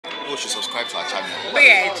people should subscribe to our channel.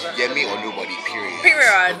 Period. Yeah, me or nobody, period.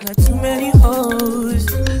 Period. Got too many hoes.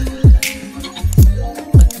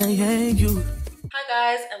 Hi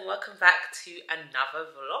guys, and welcome back to another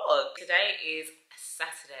vlog. Today is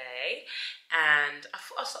Saturday, and I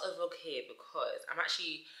thought I'd start the vlog here because I'm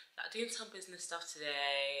actually like doing some business stuff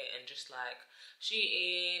today and just like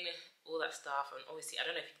shooting all that stuff. And obviously, I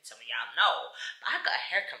don't know if some of y'all know, but I got a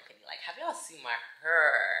hair company. Like, have y'all seen my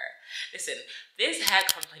hair? Listen, this hair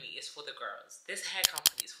company is for the girls. This hair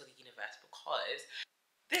company is for the universe because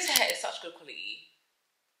this hair is such good quality.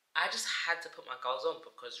 I just had to put my girls on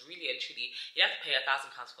because really and truly, you have to pay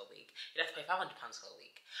 £1,000 for a wig. You have to pay £500 for a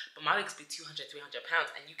wig. But my wigs be £200, £300,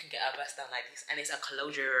 and you can get a bust down like this, and it's a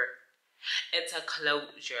closure. It's a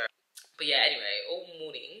closure. But yeah, anyway,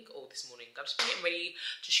 this morning, I've just been getting ready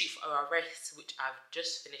to shoot for our race, which I've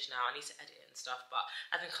just finished now. I need to edit and stuff, but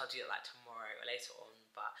I think I'll do it like tomorrow or later on.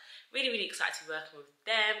 But really, really excited to be working with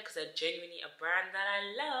them because they're genuinely a brand that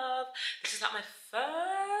I love. This is like my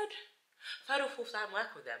third or fourth time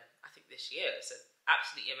working with them, I think, this year. So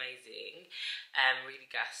absolutely amazing.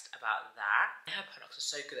 Really gassed about that. Their products are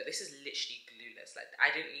so good. This is literally glueless. Like,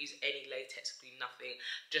 I didn't use any latex glue, nothing.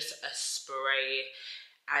 Just a spray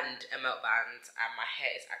and a melt band, and my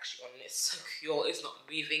hair is actually on. It's so pure. It's not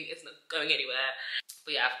moving. It's not going anywhere.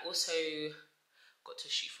 But yeah, I've also got to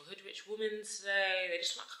shoot for Hood Rich Woman today. They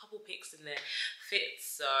just want like a couple pics in their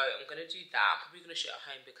fits, so I'm gonna do that. I'm probably gonna shoot at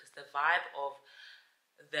home because the vibe of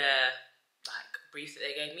the like brief that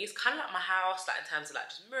they gave me is kind of like my house, like in terms of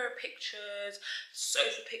like just mirror pictures,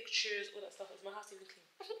 sofa pictures, all that stuff. Is my house even clean?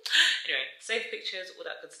 Anyway, sofa pictures, all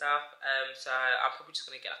that good stuff. So I'm probably just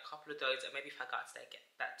gonna get a couple of those, and maybe if I go out today, get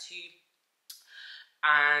that too.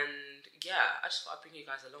 And yeah, I just thought I'd bring you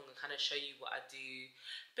guys along and kind of show you what I do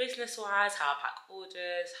business wise, how I pack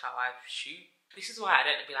orders, how I shoot. This is why I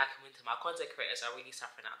don't be liking winter. My content creators are really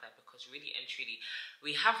suffering out there because really and truly,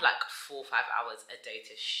 we have like 4 or 5 hours a day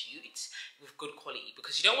to shoot with good quality,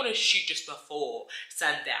 because you don't want to shoot just before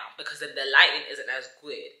sundown because then the lighting isn't as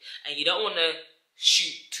good, and you don't want to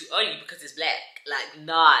shoot too early because it's black. Like,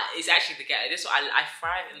 nah, it's actually the ghetto. This is what I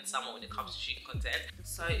thrive in the summer when it comes to shooting content.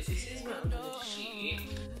 So this is what I'm gonna shoot.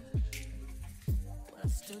 I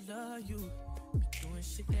still love you. Doing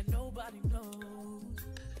shit that nobody knows.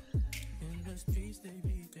 In the streets they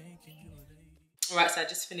be thinking you a lady. Alright, so I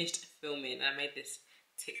just finished filming. I made this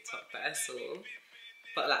TikTok that I saw,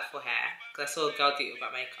 but like for hair, because I saw a girl do it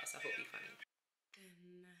without makeup, so I thought it'd be funny.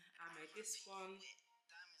 Then I made this one.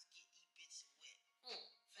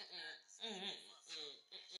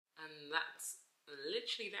 And that's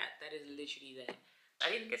literally that. That is literally there.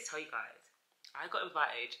 I didn't get to tell you guys, I got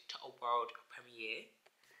invited to a world premiere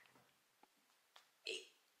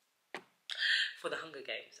for the Hunger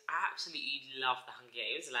Games. I absolutely love the Hunger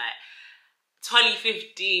Games. Like,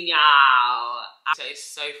 2015, y'all. So it's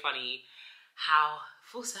so funny how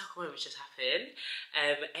full circle moments just happened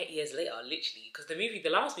 8 years later, literally. Because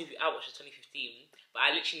the last movie I watched was 2015, but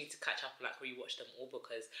I literally need to catch up and like rewatch them all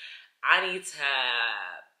because I need to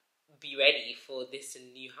be ready for this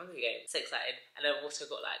new Hunger Games. So excited. And I've also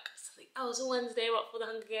got like something else on Wednesday up for the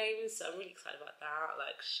Hunger Games, so I'm really excited about that.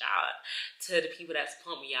 Like, shout out to the people that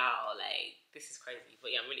support me out. Like, this is crazy. But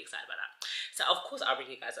yeah, I'm really excited about that. So of course I'll bring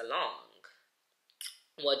you guys along.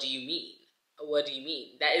 What do you mean? What do you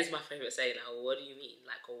mean? That is my favourite saying now. What do you mean?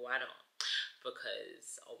 Like, why not?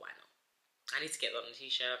 Because, why not? I need to get that on a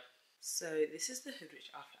t-shirt. So this is the Hood Rich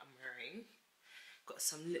outfit I'm wearing. Got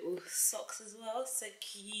some little socks as well, so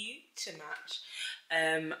cute to match.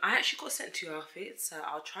 I actually got sent 2 outfits, so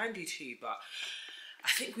I'll try and do 2, but I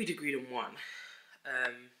think we'd agreed on 1.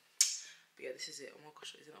 But yeah, this is it. Oh my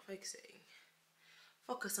gosh, is it not focusing?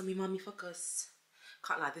 Focus on me, mommy, focus.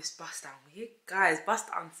 Can't lie, this bust down here, guys, bust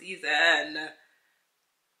down season.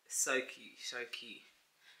 So cute, so cute.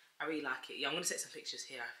 I really like it. Yeah, I'm gonna take some pictures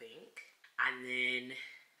here, I think, and then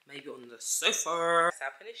maybe on the sofa. So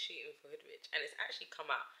I finished shooting for Hood Rich, and it's actually come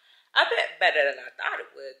out a bit better than I thought it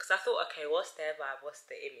would. Because I thought, okay, what's their vibe? What's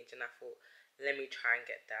the image? And I thought, let me try and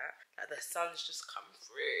get that. Like, the sun's just come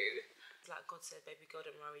through. It's like God said, baby girl,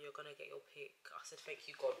 don't worry, you're gonna get your pic. I said, thank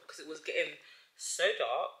you, God, because it was getting so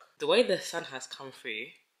dark. The way the sun has come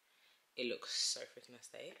through, it looks so freaking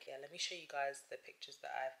aesthetic. Yeah, let me show you guys the pictures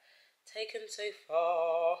that I've taken so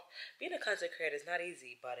far. Being a content creator is not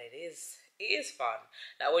easy, but it is fun.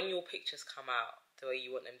 Like, when your pictures come out the way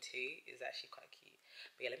you want them to, is actually quite cute.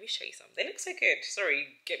 But yeah, let me show you some. They look so good.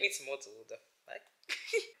 Sorry, get me to model. The fuck.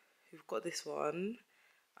 We've got this one.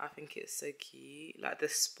 I think it's so cute. Like, the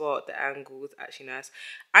spot, the angle is actually nice.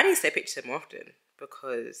 I need to take pictures more often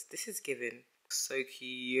because this is giving so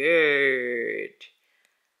cute.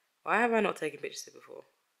 Why have I not taken pictures of it before?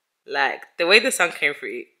 Like, the way the sun came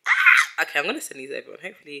through. Okay, I'm gonna send these to everyone.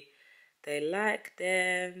 Hopefully they like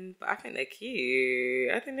them. But I think they're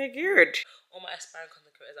cute. I think they're good. All my aspiring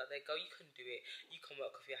content creators out there, go, you can do it. You can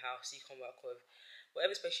work with your house. You can work with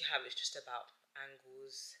whatever space you have. It's just about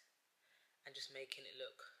angles and just making it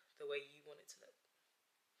look the way you want it to look.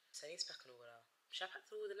 So I need to pack an order. Should I pack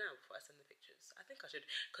the order now before I send the pictures? I think I should.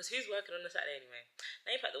 Because who's working on a Saturday anyway?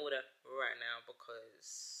 Let me pack the order right now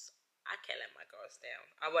because I can't let my girls down.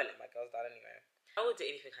 I won't let my girls down anyway. I will do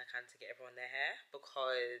anything I can to get everyone their hair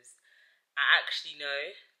because I actually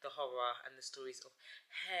know the horror and the stories of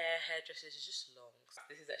hairdressers is just long.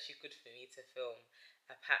 This is actually good for me to film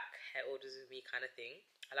a pack hair orders with me kind of thing.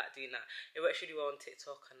 I like doing that. It works really well on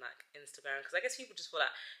TikTok and like Instagram because I guess people just feel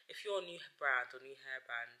like if you're a new brand or new hair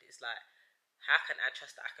brand, it's like, how can I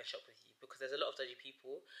trust that I can shop with you? Because there's a lot of dodgy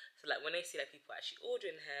people. So like when they see like people actually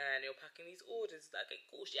ordering hair and you're packing these orders, like, okay,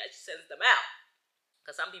 cool, she actually sends them out.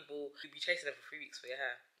 Because some people will be chasing them for 3 weeks for your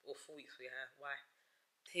hair or 4 weeks for your hair. Why?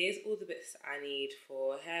 Here's all the bits I need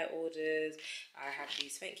for hair orders. I have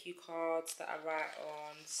these thank you cards that I write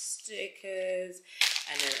on, stickers,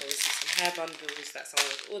 and then obviously some hair bundles that someone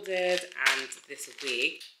has ordered, and this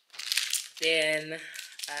wig. Then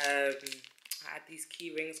I add these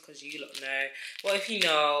key rings because you lot know. Well, if you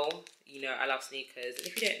know, you know I love sneakers. And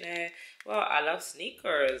if you don't know, well, I love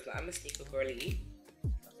sneakers. Like, I'm a sneaker girly.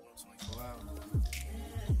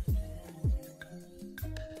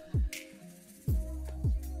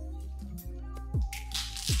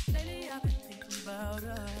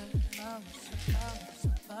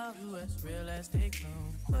 About you as real as they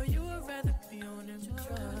come. But you would rather be on them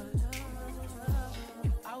drugs.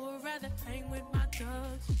 I would rather hang with my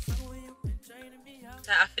thugs. So when you been draining me out.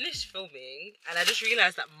 So I finished filming and I just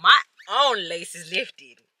realised that my own lace is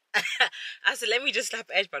lifting. I said, let me just slap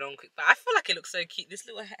edge band on quick. But I feel like it looks so cute. This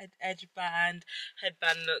little headband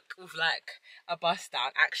look with like a bust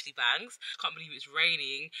down actually bangs. Can't believe it's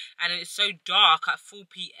raining and it's so dark at 4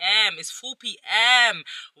 p.m. It's 4 p.m.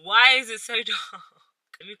 Why is it so dark?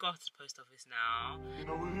 Let me go off to the post office now. You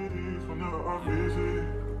know what it is whenever I visit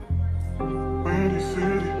Windy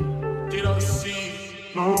City. You don't see.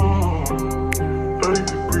 No, 30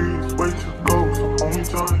 degrees, way to go, so only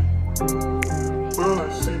time. Will I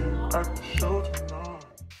see you at the show tonight?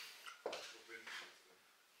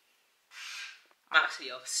 I'm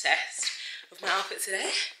absolutely obsessed with my outfit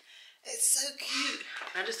today. It's so cute.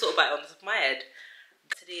 I just thought about it on the top of my head.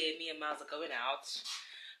 Today, me and Miles are going out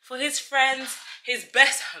for his friend's, his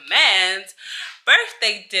best man's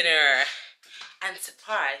birthday dinner. And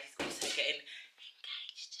surprise, he's also getting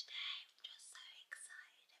engaged today, which I'm so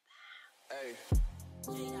excited about. Hey.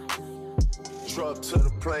 Truck to the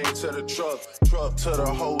plane, to the truck to the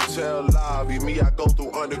hotel lobby. Me, I go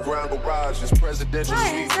through underground garages, presidential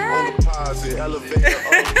suite on deposit, elevator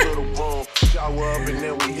up to the room, shower up and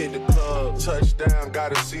then we hit the club. Touchdown,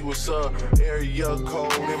 gotta see what's up. Area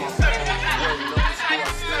code in my phone. What numbers do I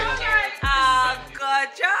stay? Oh God,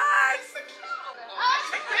 John!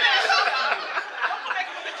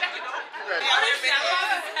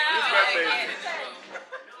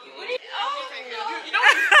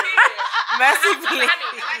 Mercy, please.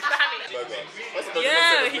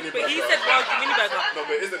 Yeah, he said, well, mini burger. No,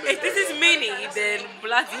 but isn't If this is mini, then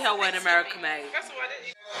bloody hell, we're in America, mate.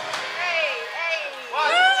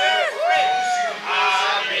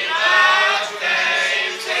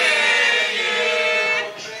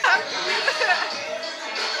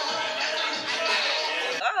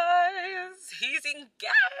 Guys, he's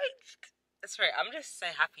engaged. That's right, I'm just so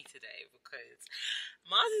happy today because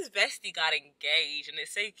Mars's bestie got engaged and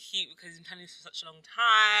it's so cute because he's been planning this for such a long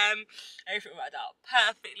time. Everything worked out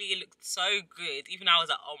perfectly, it looked so good. Even I was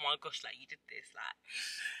like, oh my gosh, like you did this, like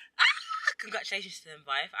congratulations to them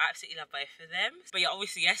both. I absolutely love both of them. But yeah,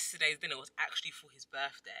 obviously yesterday's dinner was actually for his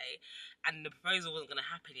birthday and the proposal wasn't going to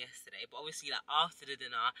happen yesterday, but obviously like after the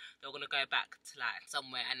dinner they were going to go back to like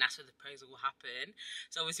somewhere and that's where the proposal will happen.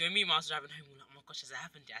 So obviously when me and Mars were driving home, we were like, oh my gosh, has it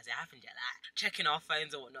happened yet? Has it happened yet? Like checking our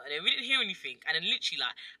phones or whatnot, and then we didn't hear anything, and then literally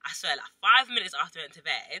like I swear like 5 minutes after I went to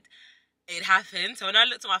bed it happened. So when I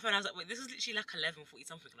looked at my phone I was like, wait, this was literally like 11:40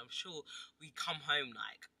 something and I'm sure we come home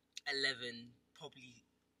like 11, probably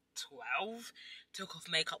 12, took off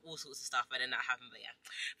makeup, all sorts of stuff, and then that happened. But yeah,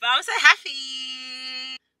 but I'm so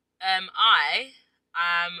happy.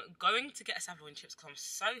 I'm going to get a salad and chips because I'm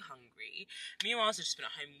so hungry. Me and Miles have just been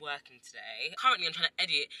at home working today. Currently I'm trying to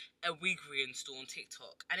edit a wig reinstall on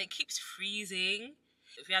TikTok and it keeps freezing.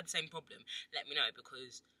 If you had the same problem, let me know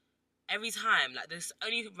because every time, like there's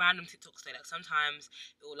only random TikToks today, like sometimes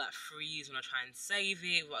it will like freeze when I try and save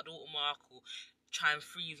it with a watermark, or try and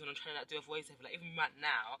freeze when I'm trying to like do a voiceover. Like even right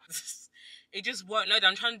now, it just won't load.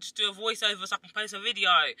 I'm trying to just do a voiceover so I can post a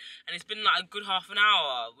video, and it's been like a good half an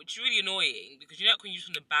hour, which is really annoying because you know when you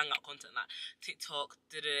just want to bang out content like TikTok,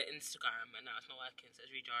 Instagram, and now it's not working, so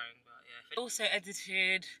it's really jarring. But yeah, I also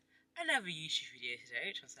edited another YouTube video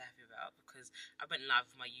today, which I'm so happy about because I went live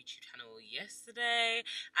with my YouTube channel yesterday,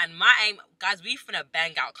 and my aim, guys, we finna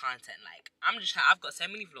bang out content. Like I've got so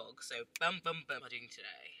many vlogs, so bum I'm doing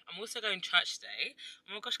today. I'm also going to church today.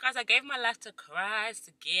 Oh my gosh, guys, I gave my life to Christ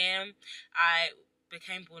again. I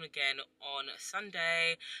became born again on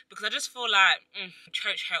Sunday because I just feel like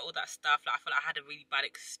church hurt, all that stuff. Like I feel like I had a really bad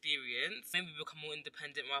experience. Maybe become more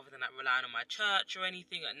independent rather than like relying on my church or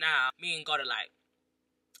anything. Like now, me and God are like,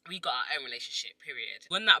 we got our own relationship, period.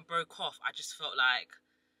 When that broke off, I just felt like,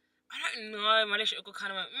 I don't know, my relationship got kind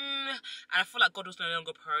of went, and I feel like God was no longer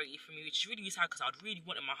a priority for me, which is really sad because I'd really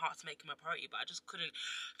wanted my heart to make him a priority, but I just couldn't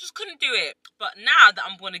do it. But now that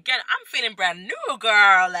I'm born again, I'm feeling brand new,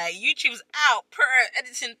 girl. Like, YouTube's out,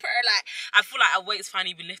 editing, like, I feel like a weight's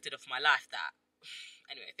finally been lifted off my life that,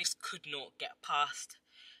 anyway, this could not get past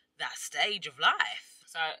that stage of life.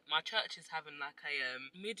 So my church is having like a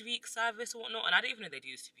midweek service or whatnot, and I don't even know they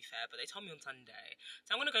do this, to be fair, but they told me on Sunday.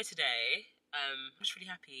 So I'm gonna go today. I'm just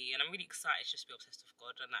really happy and I'm really excited to just be obsessed with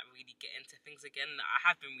God and like really get into things again. I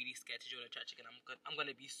have been really scared to join a church again. I'm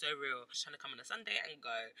gonna be so real. Just trying to come on a Sunday and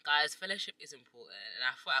go. Guys, fellowship is important, and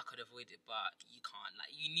I thought I could avoid it, but you can't.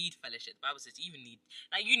 Like, you need fellowship. The Bible says you need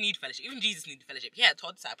fellowship. Even Jesus needed fellowship. Yeah,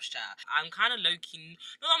 told disciples chat. I'm kind of low-key.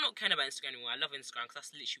 No, I'm not caring about Instagram anymore. I love Instagram because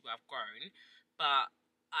that's literally where I've grown. But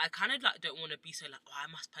I kind of like don't want to be so like, oh, I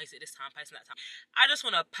must post it this time, post it that time. I just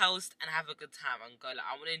want to post and have a good time and go like,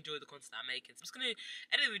 I want to enjoy the content I'm making. So I'm just going to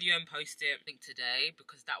edit the video and post it, I think today,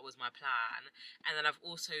 because that was my plan. And then I've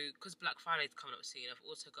also, because Black Friday is coming up soon, I've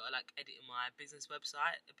also got to like edit my business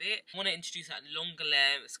website a bit. I want to introduce like longer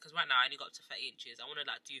lengths, because right now I only got up to 30 inches. I want to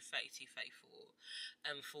like do 32,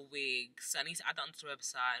 34 for wigs. So I need to add that onto the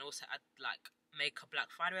website and also add like make a Black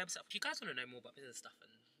Friday website. If you guys want to know more about business stuff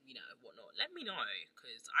and you know whatnot, let me know,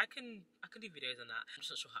 because I can do videos on that. I'm just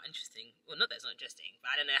not sure how interesting, well, not that it's not interesting, but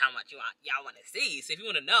I don't know how much y'all want to see. So if you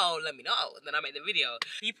want to know, let me know, and then I make the video.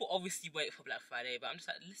 People obviously wait for Black Friday, but I'm just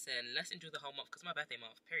like, listen, let's enjoy the whole month, because my birthday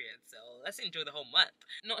month, period. So let's enjoy the whole month.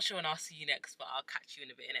 Not sure when I'll see you next, but I'll catch you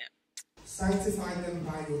in a bit, innit? Sanctify them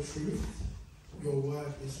by your truth. Your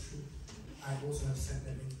word is truth. I also have sent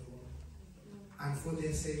them into the world. And for their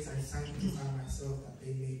sakes I sanctify myself, that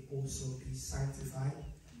they may also be sanctified.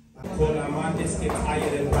 We pray, Lord,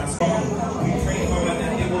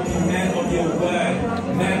 that they will be men of your word,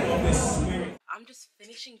 men of the spirit. I'm just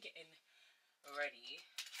finishing getting ready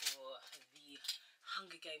for the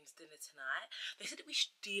Hunger Games dinner tonight. They said that we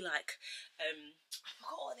should do like, I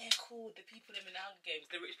forgot what they're called, the people in the Hunger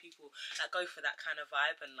Games, the rich people that go for that kind of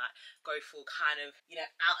vibe and like go for kind of, you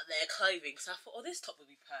know, out there clothing. So I thought, oh, this top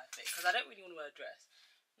would be perfect, because I don't really want to wear a dress.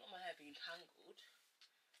 Not my hair being tangled.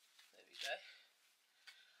 There we go.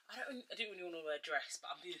 I don't really want to wear a dress,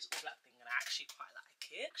 but I'm doing this all black thing and I actually quite like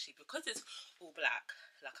it. Actually, because it's all black,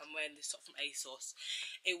 like I'm wearing this top from ASOS.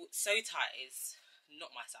 It's so tight, it's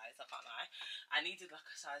not my size, I can't lie. I needed like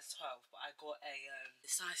a size 12, but I got a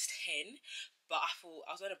size 10. But I thought,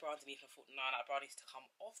 I was wearing a bra underneath and I thought, no, that bra needs to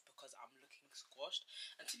come off because I'm looking squashed.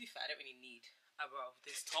 And to be fair, I don't really need a bra with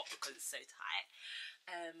this top because it's so tight.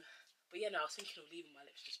 But yeah, no, I was thinking of leaving my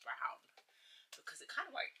lips just brown because it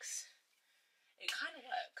kind of works. It kind of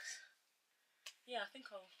works. Yeah, I think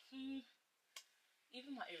I'll,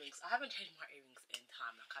 even my earrings. I haven't changed my earrings in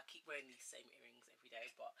time. Like, I keep wearing these same earrings every day,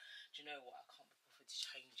 but do you know what? I can't be bothered to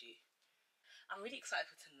change it. I'm really excited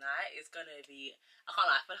for tonight. It's gonna be, I can't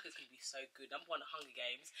lie, I feel like it's gonna be so good. Number one, Hunger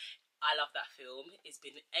Games. I love that film. It's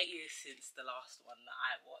been 8 years since the last one that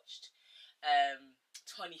I watched.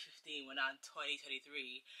 2015, when I'm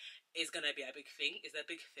 2023, is gonna be a big thing. It's a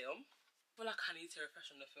big film. I feel like I need to refresh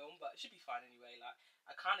on the film, but it should be fine anyway. Like,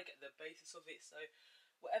 I kind of get the basis of it, so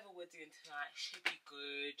whatever we're doing tonight should be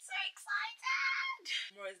good. So excited!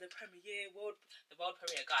 Tomorrow is the premiere, the world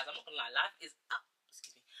premiere, guys. I'm not gonna lie, life is up.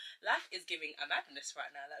 Excuse me. Life is giving a madness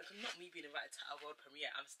right now. Like, not me being invited to a world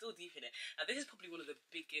premiere, I'm still deep in it. Now, this is probably one of the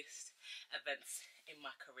biggest events in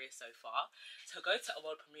my career so far. To go to a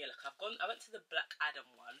world premiere, like I went to the Black Adam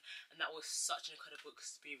one, and that was such an incredible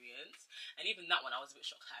experience. And even that one, I was a bit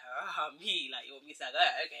shocked, like, me, like, you want me to say,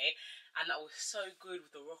 oh, okay. And that was so good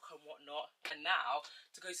with The Rock and whatnot. And now,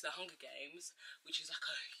 to go to the Hunger Games, which is like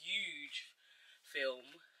a huge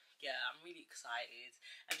film, yeah, I'm really excited.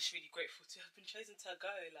 I'm just really grateful to have been chosen to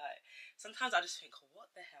go. Like, sometimes I just think,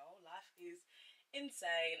 what the hell? Life is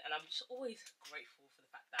insane, and I'm just always grateful for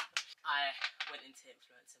the fact that I went into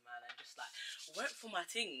influencer, man, and just like went for my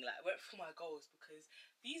thing, like went for my goals, because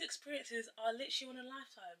these experiences are literally one in a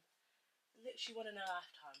lifetime. Literally one in a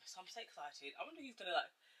lifetime. So I'm so excited. I wonder who's gonna like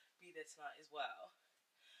be there tonight as well.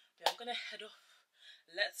 But I'm gonna head off.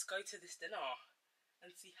 Let's go to this dinner and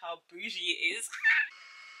see how bougie it is.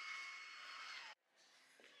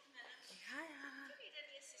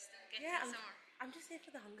 Yeah, I'm just here for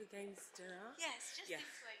the Hunger Games dinner. Yes, just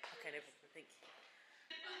this way. Okay, no problem. Thank you.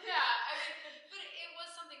 Yeah, I mean, but it was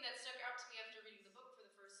something that stuck out to me after reading the book for the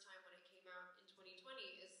first time when it came out in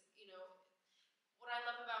 2020 is, you know, what I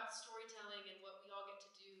love about storytelling and what we all get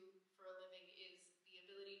to do for a living is the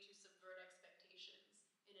ability to subvert expectations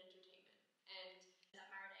in entertainment. And that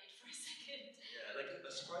marinade for a second. Yeah, like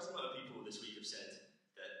a surprising amount of people this week have said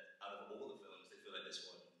that out of all the films, they feel like this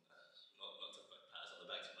one, not to like pat us on the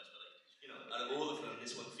back too much, but like, you know, out of all of them,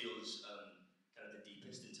 this one feels kind of the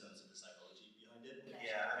deepest in terms of the psychology behind it.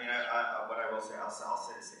 Yeah, I mean, what I will say, I'll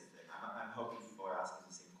say the same thing. I'm hoping people are asking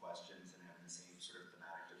the same questions and having the same sort of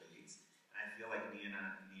thematic debates. And I feel like Nina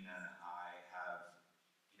and I have,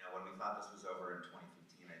 you know, when we thought this was over in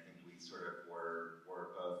 2015, I think we sort of were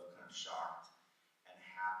both kind of shocked and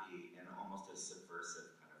happy in almost a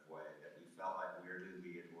subversive kind of way, that we felt like weirdly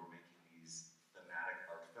we were making these thematic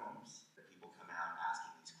art films that people come out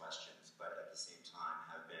asking these questions, but at the same time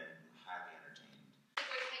have been highly entertained. A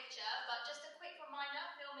great picture, but just a quick reminder,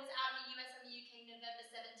 film is out in the US and the UK November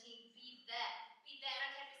 17th. Be there. Be there. I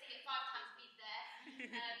don't care if you say it 5 times, be there.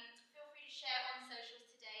 Feel free to share on socials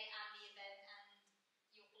today and the event and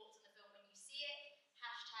your thoughts on the film when you see it.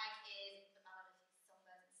 Hashtag is the Ballad of Songbirds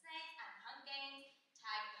and Snakes and the Hunger Games.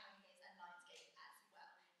 Tag the Hunger Games and Lionsgate as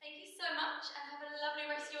well. Thank you so much and have a lovely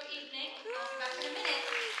rest of your evening. I'll be back in a minute.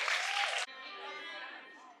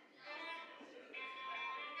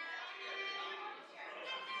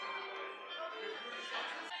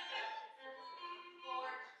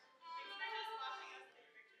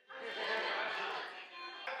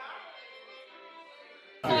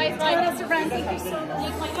 Guys, Mr. Brand, thank you so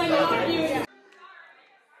much. I love you.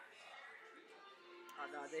 Oh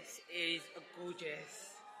no, this is gorgeous.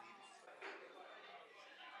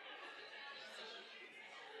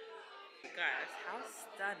 Guys, how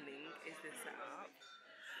stunning is this setup?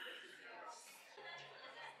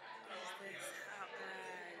 Is this setup,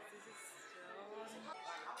 guys? This is so...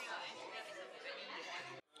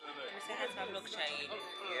 Can we say hi to my vlog chain?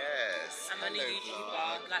 Yes. I'm a new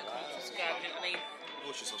YouTuber. Like, comment, subscribe. You know what I mean?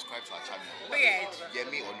 People should subscribe to our channel. Period. Yeah,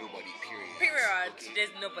 me or nobody, period. Period. Okay. There's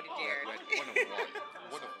nobody there. One of one.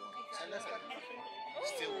 One of one.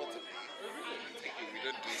 Still want to be. Thank you. We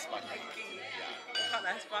don't do sparkling. Yeah. I can't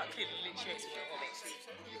lie, sparkling literally makes me feel what makes sense.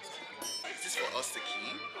 Is this for us to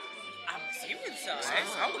keep? I'm assuming so.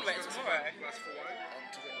 I'm gonna wear it tomorrow. To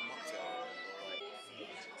get a mocktail.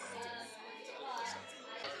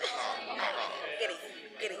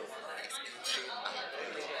 Get it.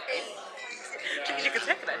 You can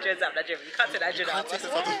take that dreads out, Nigeria. You can't take that dreads out.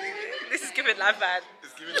 This is giving life bad.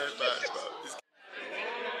 It's giving life bad.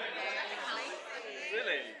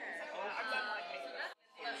 Really?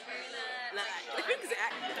 The thing is,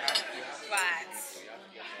 right.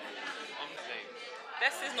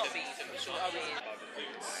 Best is not beef, for sure. I mean.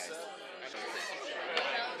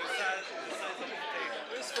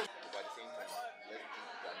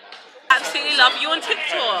 Absolutely love you on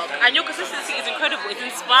TikTok, and your consistency is incredible. It's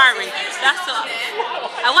inspiring. That's all.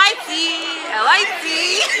 A whitey.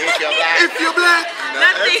 If you're black,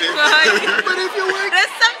 Nothing for you. but if you're white,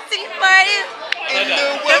 There's something for you. in the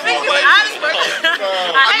The world, thing is, I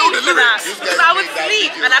know the hate that lyrics. because I would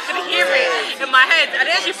sleep and I could hear it in my head, and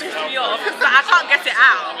it actually pissed me off because I can't get it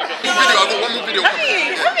out. I've got one more video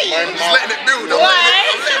coming. I'm just letting it build. I'm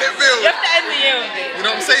letting it build. You have to end the year with it. You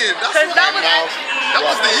know what I'm saying? Because that was actually... That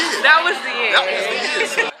was the year. That was the year. That was the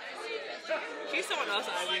year. She's someone else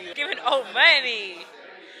that I mean. Giving old money.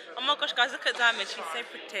 Oh my gosh, guys, look at Diamond. She's so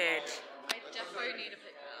pretty. I definitely need a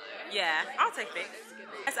pic now. Yeah, I'll take pics.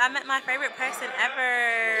 Yes, I met my favorite person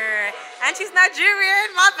ever. And she's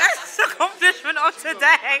Nigerian. My best accomplishment of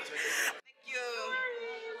today. Thank you.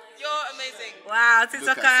 You're amazing. Wow,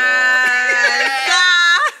 TikTokers.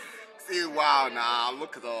 See, wow, now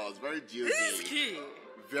look at us. Very juicy. This is cute.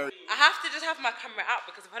 Very. I have to just have my camera out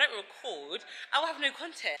because if I don't record, I will have no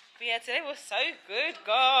content. But yeah, today was so good,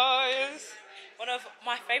 guys. One of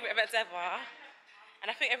my favourite events ever.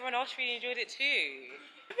 And I think everyone else really enjoyed it too.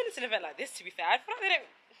 I've been to an event like this, to be fair. I feel like they don't...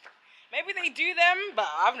 Maybe they do them, but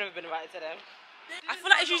I've never been invited to them. I feel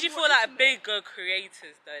like it's usually for like bigger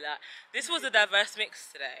creators though. Like this was a diverse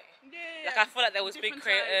mix today. Yeah. Like I feel like there was big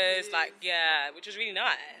creators, like yeah, which was really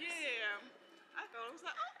nice. Yeah. I I was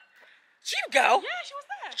like, oh. Tube Girl? Yeah, she was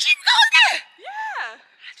there. Tube Girl was there? Yeah.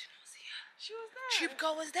 I did not see her. She was there. Tube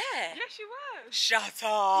Girl was there? Yeah, she was. Shut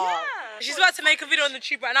up. Yeah. She's about to make a video on the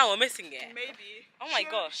tube right now. We're missing it. Maybe. Oh my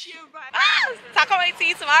gosh. She arrived. So I can't wait to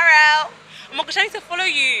see you tomorrow. Oh my gosh, I need to follow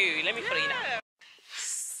you. Let me follow you now.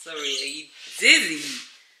 Sorry, are you dizzy? Use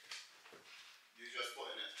your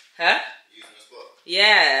spot in it. Huh? Using your spot.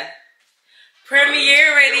 Yeah.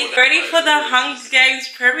 Premiere ready. Ready for the Hunger Games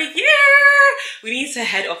premiere. We need to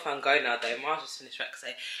head off and go now though. Mars just finished track,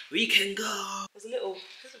 say we can go. There's a bit of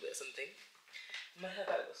something. My hair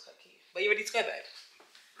back looks quite cute. But you ready to go, babe?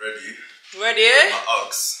 Ready. Ready? My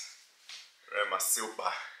Uggs. My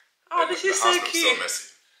silver. Oh, this is so cute. So messy.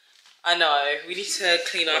 I know. We need to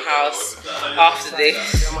clean our house after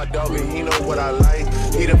this. Yeah, my dog, and he know what I like.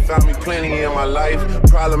 He done found me plenty in my life.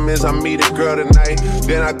 Problem is, I meet a girl tonight,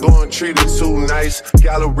 then I go and treat her too nice.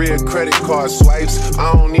 Galleria credit card swipes.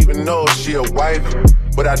 I don't even know if she a wife,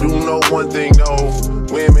 but I do know one thing, though.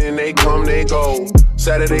 Women, they come, they go.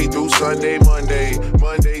 Saturday through Sunday,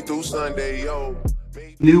 Monday through Sunday, yo.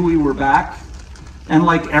 Knew we were back, and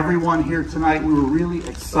like everyone here tonight, we were really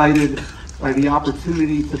excited by the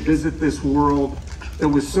opportunity to visit this world that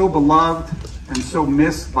was so beloved and so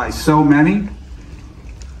missed by so many.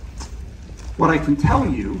 What I can tell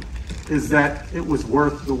you is that it was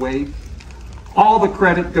worth the wait. All the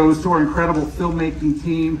credit goes to our incredible filmmaking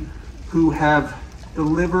team who have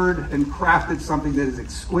delivered and crafted something that is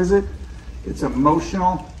exquisite, it's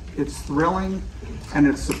emotional, it's thrilling, and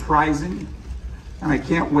it's surprising. And I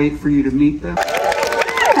can't wait for you to meet them.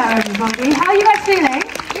 Hello everybody, how are you guys feeling?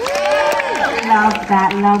 Love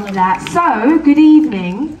that, love that. So, good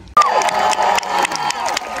evening.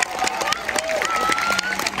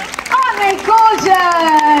 Aren't they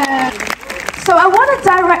gorgeous? So I want to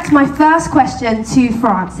direct my first question to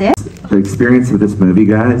Francis. The experience with this movie,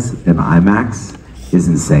 guys, in IMAX is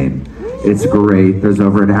insane. It's great. There's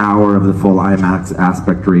over an hour of the full IMAX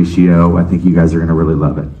aspect ratio. I think you guys are going to really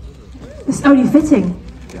love it. It's only fitting.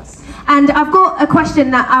 And I've got a question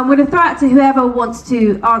that I'm going to throw out to whoever wants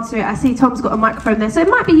to answer it. I see Tom's got a microphone there, so it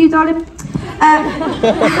might be you, darling.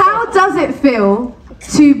 How does it feel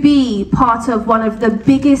to be part of one of the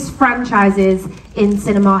biggest franchises in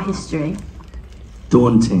cinema history?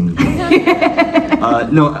 Daunting.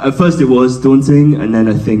 No, at first it was daunting, and then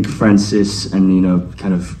I think Francis and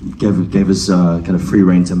kind of gave us kind of free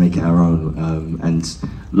rein to make it our own, and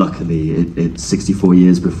luckily it's 64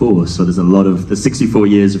 years before, so there's a lot of the 64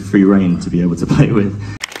 years of free rein to be able to play with.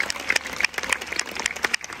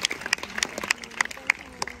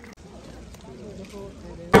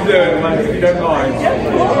 If you don't mind.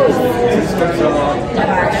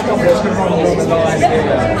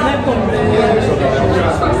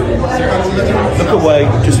 Look away,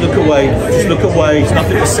 just look away, just look away, there's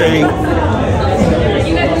nothing to see.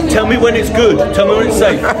 Tell me when it's good, tell me when it's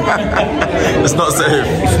safe. It's not safe.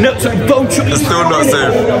 It's not safe, don't you? It's still not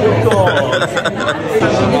safe.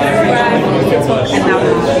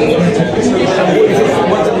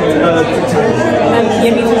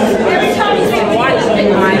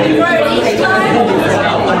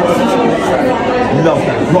 Love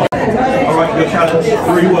that, right. Alright, your challenge,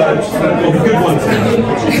 3 words, good ones.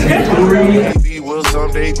 3 will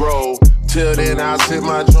someday grow. Till then, I'll sit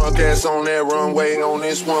my drunk ass on that runway, on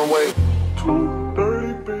this one way.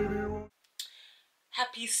 2:30, baby.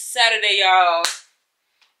 Happy Saturday, y'all.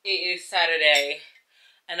 It is Saturday,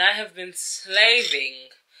 and I have been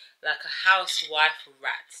slaving like a housewife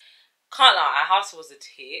rat. Can't lie, our house was a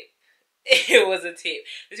tip. It was a tip.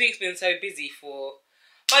 This week's been so busy for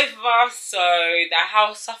both of us, so the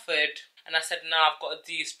house suffered. And I said, no, I've got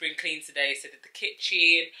to do spring clean today. So I did the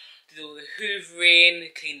kitchen, did all the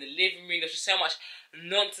hoovering, cleaned the living room. There's just so much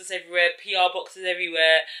nonsense everywhere, PR boxes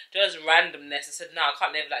everywhere, just randomness. I said, no, I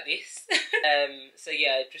can't live like this. So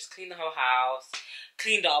yeah, just cleaned the whole house,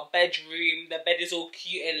 cleaned our bedroom. The bed is all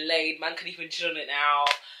cute and laid. Man can even chill on it now.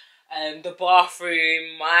 The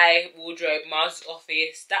bathroom, my wardrobe, Mars'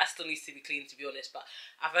 office, that still needs to be cleaned, to be honest, but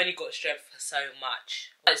I've only got strength for so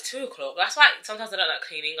much. It's 2 o'clock. That's why sometimes I don't like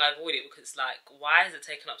cleaning. I avoid it because it's like, why is it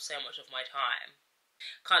taking up so much of my time?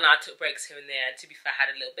 Can't lie, I took breaks here and there, and to be fair, I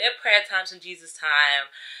had a little bit of prayer time, some Jesus time,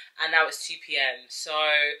 and now it's 2 p.m. So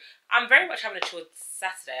I'm very much having a chill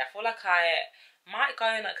Saturday. I feel like I might go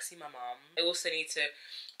and see my mum. I also need to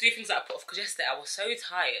do things that I put off, because yesterday I was so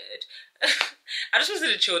tired. I just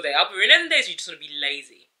wanted a chill day. I'll be in them days you just want to be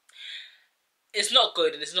lazy. It's not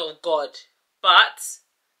good and it's not of God, but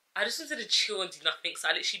I just wanted to chill and do nothing. So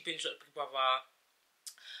I literally binged up Big Brother.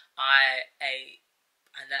 I ate,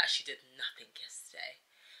 and I actually did nothing yesterday.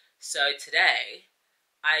 So today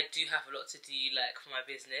I do have a lot to do like for my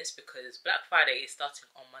business because Black Friday is starting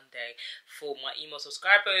on Monday for my email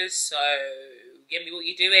subscribers. So give me what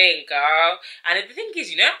you're doing, girl. And the thing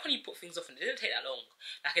is, you know, when you put things off and it doesn't take that long.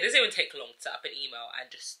 Like it doesn't even take long to set up an email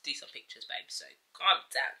and just do some pictures, babe. So calm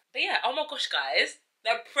down. But yeah, oh my gosh, guys.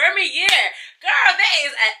 The premiere! Girl, there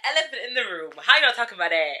is an elephant in the room. How you not talking about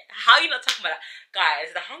that? How you not talking about that? Guys,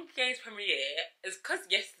 the Hunger Games premiere is because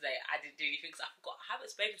yesterday I didn't do anything, so I forgot. I haven't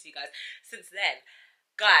spoken to you guys since then.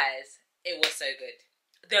 Guys, it was so good.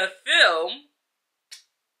 The film,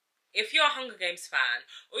 if you're a Hunger Games fan,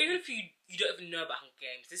 or even if you don't even know about Hunger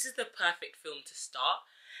Games, this is the perfect film to start.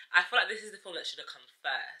 I feel like this is the film that should have come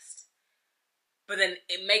first. But then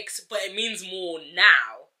it means more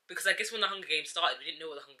now. Because I guess when the Hunger Games started, we didn't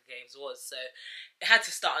know what the Hunger Games was. So it had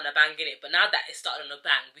to start on a bang, innit? But now that it started on a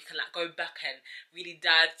bang, we can like go back and really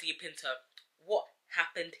dive deep into what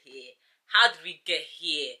happened here. How did we get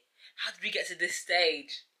here? How did we get to this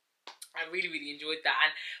stage? I really, really enjoyed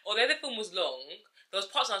that. And although the film was long, there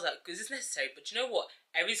was parts I was like, is this necessary? But you know what?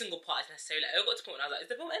 Every single part is necessary. Like, I got to the point when I was like,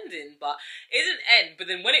 is the film ending? But it didn't end.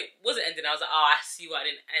 But then when it wasn't ending, I was like, oh, I see why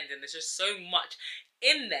it didn't end. And there's just so much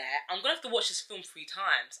in there. I'm gonna have to watch this film 3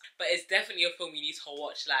 times. But it's definitely a film you need to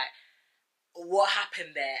watch. Like, what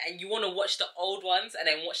happened there? And you want to watch the old ones and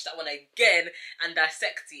then watch that one again and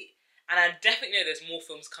dissect it. And I definitely know there's more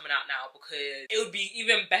films coming out now because it would be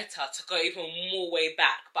even better to go even more way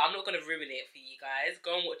back. But I'm not going to ruin it for you guys.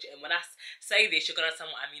 Go and watch it. And when I say this, you're going to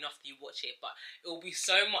understand what I mean after you watch it. But it will be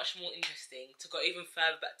so much more interesting to go even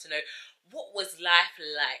further back to know what was life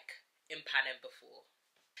like in Panem before.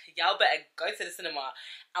 Y'all better go to the cinema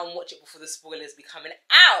and watch it before the spoilers be coming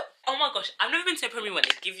out. Oh my gosh, I've never been to a premiere when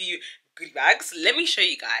they give you goodie bags. Let me show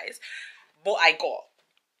you guys what I got.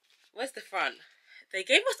 Where's the front? They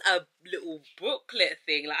gave us a little booklet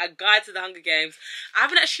thing, like a guide to the Hunger Games. I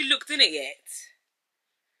haven't actually looked in it yet.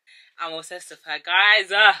 I'm obsessed with her, guys.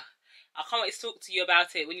 I can't wait to talk to you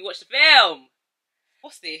about it when you watch the film.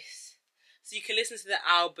 What's this? So you can listen to the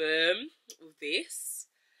album with this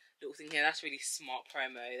little thing here. That's really smart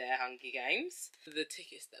promo there, Hunger Games. The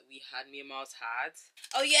tickets that we had, me and Miles had.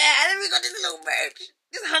 Oh yeah, and then we got this little brooch.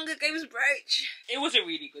 This Hunger Games brooch. It was a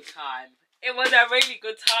really good time. It was a really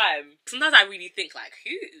good time. Sometimes I really think like,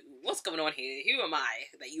 what's going on here? Who am I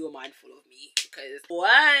that you are mindful of me? Because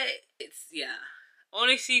what? It's, yeah.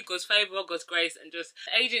 Honestly, God's favour, God's grace, and just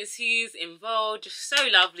the agencies involved, just so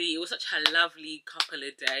lovely. It was such a lovely couple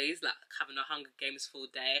of days, like having a Hunger Games full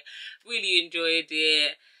day. Really enjoyed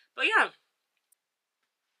it. But yeah.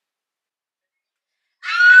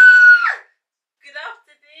 Good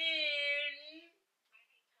afternoon.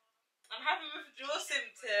 I'm having withdrawal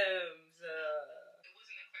symptoms. It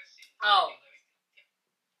wasn't a question. Oh.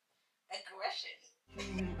 Aggression.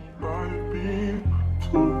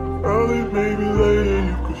 Too early, maybe later,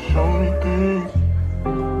 you could show me things.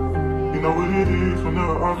 You know what it is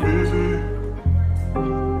whenever I visit.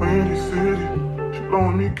 Windy City, she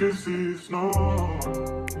blowing me kisses, no.